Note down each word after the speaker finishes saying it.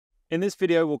In this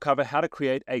video, we'll cover how to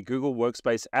create a Google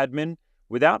Workspace admin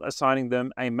without assigning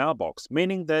them a mailbox,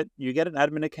 meaning that you get an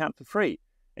admin account for free,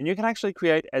 and you can actually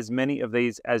create as many of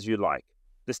these as you like.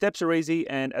 The steps are easy,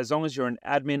 and as long as you're an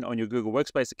admin on your Google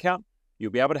Workspace account,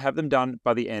 you'll be able to have them done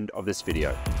by the end of this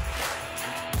video.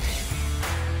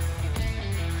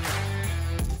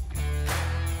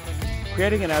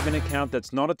 Creating an admin account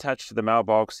that's not attached to the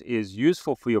mailbox is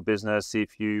useful for your business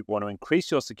if you want to increase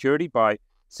your security by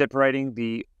separating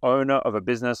the owner of a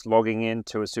business logging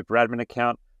into a super admin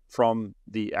account from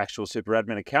the actual super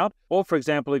admin account. Or for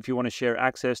example, if you want to share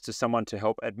access to someone to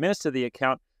help administer the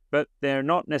account, but they're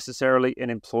not necessarily an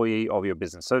employee of your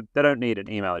business, so they don't need an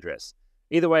email address.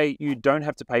 Either way, you don't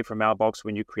have to pay for a mailbox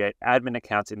when you create admin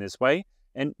accounts in this way,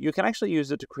 and you can actually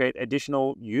use it to create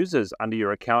additional users under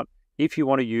your account if you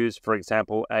want to use, for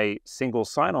example, a single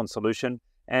sign-on solution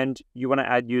and you want to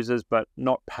add users but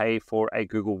not pay for a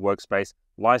Google Workspace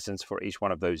license for each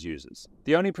one of those users.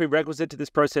 The only prerequisite to this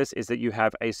process is that you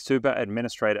have a super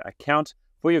administrator account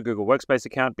for your Google Workspace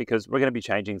account, because we're going to be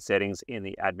changing settings in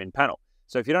the admin panel.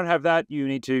 So if you don't have that, you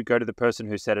need to go to the person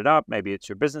who set it up. Maybe it's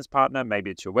your business partner,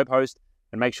 maybe it's your web host,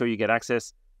 and make sure you get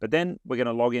access. But then we're going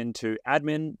to log into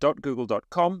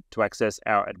admin.google.com to access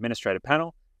our administrator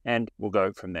panel, and we'll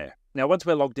go from there. Now, once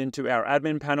we're logged into our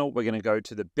admin panel, we're going to go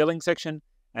to the billing section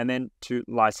and then to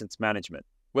license management.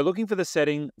 We're looking for the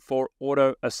setting for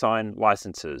auto assign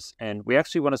licenses, and we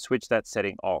actually want to switch that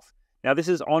setting off. Now, this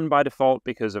is on by default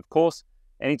because, of course,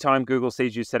 anytime Google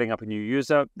sees you setting up a new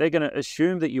user, they're going to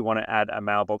assume that you want to add a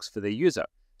mailbox for the user.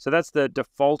 So that's the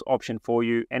default option for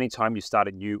you anytime you start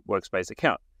a new Workspace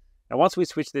account. Now, once we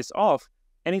switch this off,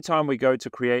 anytime we go to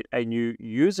create a new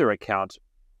user account,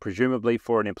 presumably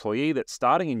for an employee that's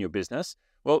starting in your business,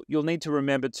 well, you'll need to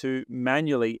remember to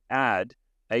manually add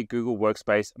a Google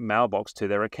Workspace mailbox to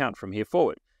their account from here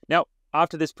forward. Now,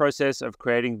 after this process of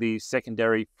creating the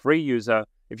secondary free user,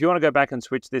 if you want to go back and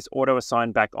switch this auto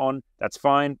assign back on, that's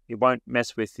fine. It won't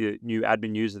mess with the new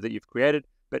admin user that you've created,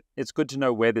 but it's good to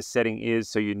know where this setting is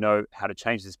so you know how to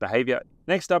change this behavior.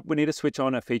 Next up, we need to switch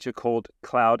on a feature called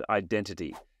Cloud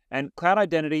Identity. And Cloud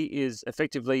Identity is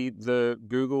effectively the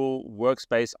Google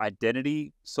Workspace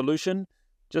identity solution,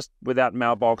 just without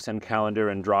Mailbox and Calendar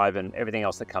and Drive and everything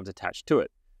else that comes attached to it.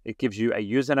 It gives you a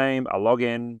username, a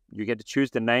login, you get to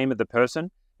choose the name of the person,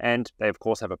 and they of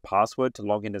course have a password to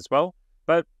log in as well,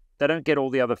 but they don't get all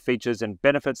the other features and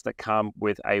benefits that come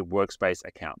with a Workspace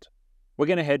account. We're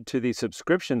going to head to the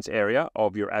subscriptions area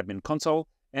of your admin console,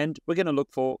 and we're going to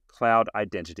look for Cloud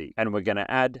Identity, and we're going to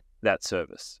add that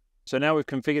service. So now we've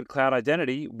configured Cloud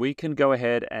Identity, we can go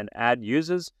ahead and add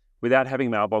users without having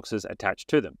mailboxes attached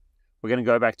to them. We're going to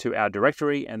go back to our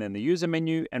directory and then the user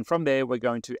menu, and from there we're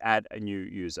going to add a new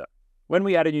user. When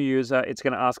we add a new user, it's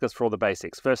going to ask us for all the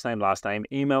basics: first name, last name,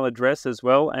 email address as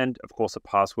well, and of course a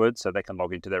password so they can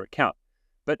log into their account.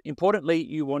 But importantly,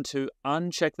 you want to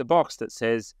uncheck the box that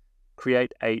says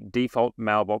create a default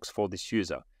mailbox for this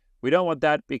user. We don't want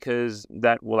that because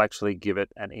that will actually give it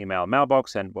an email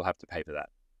mailbox and we'll have to pay for that.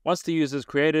 Once the user is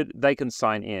created, they can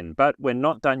sign in, but we're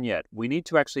not done yet. We need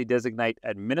to actually designate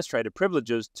administrator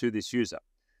privileges to this user.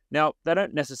 Now, they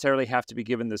don't necessarily have to be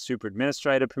given the super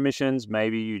administrator permissions.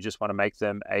 Maybe you just want to make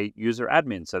them a user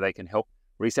admin so they can help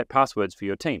reset passwords for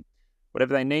your team.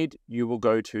 Whatever they need, you will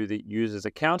go to the user's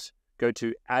account, go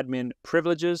to admin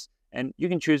privileges, and you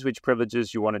can choose which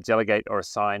privileges you want to delegate or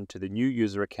assign to the new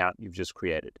user account you've just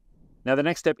created. Now, the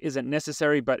next step isn't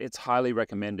necessary, but it's highly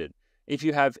recommended. If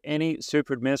you have any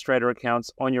super administrator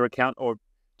accounts on your account, or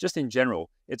just in general,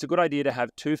 it's a good idea to have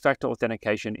two-factor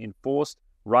authentication enforced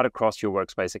right across your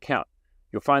Workspace account.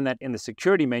 You'll find that in the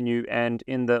security menu and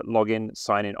in the login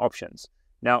sign-in options.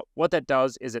 Now, what that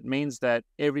does is it means that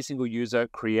every single user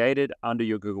created under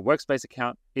your Google Workspace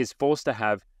account is forced to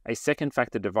have a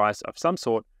second-factor device of some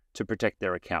sort to protect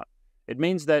their account. It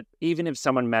means that even if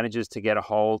someone manages to get a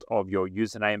hold of your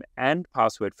username and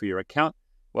password for your account,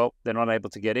 well, they're not able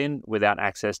to get in without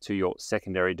access to your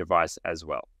secondary device as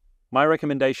well. My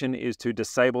recommendation is to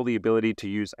disable the ability to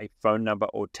use a phone number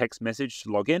or text message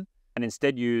to log in, and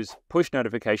instead use push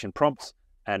notification prompts,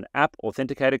 an app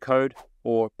authenticator code,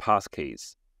 or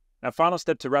passkeys. Now, final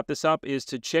step to wrap this up is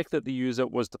to check that the user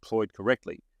was deployed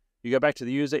correctly. You go back to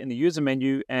the user in the user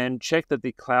menu and check that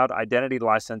the Cloud Identity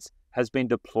license has been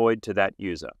deployed to that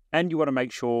user. And you want to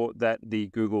make sure that the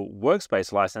Google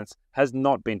Workspace license has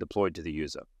not been deployed to the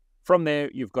user. From there,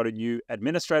 you've got a new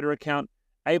administrator account,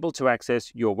 able to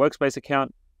access your Workspace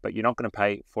account, but you're not going to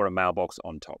pay for a mailbox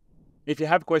on top. If you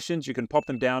have questions, you can pop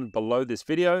them down below this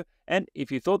video. And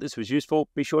if you thought this was useful,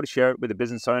 be sure to share it with a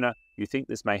business owner you think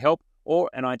this may help, or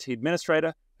an IT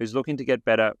administrator who's looking to get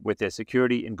better with their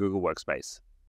security in Google Workspace.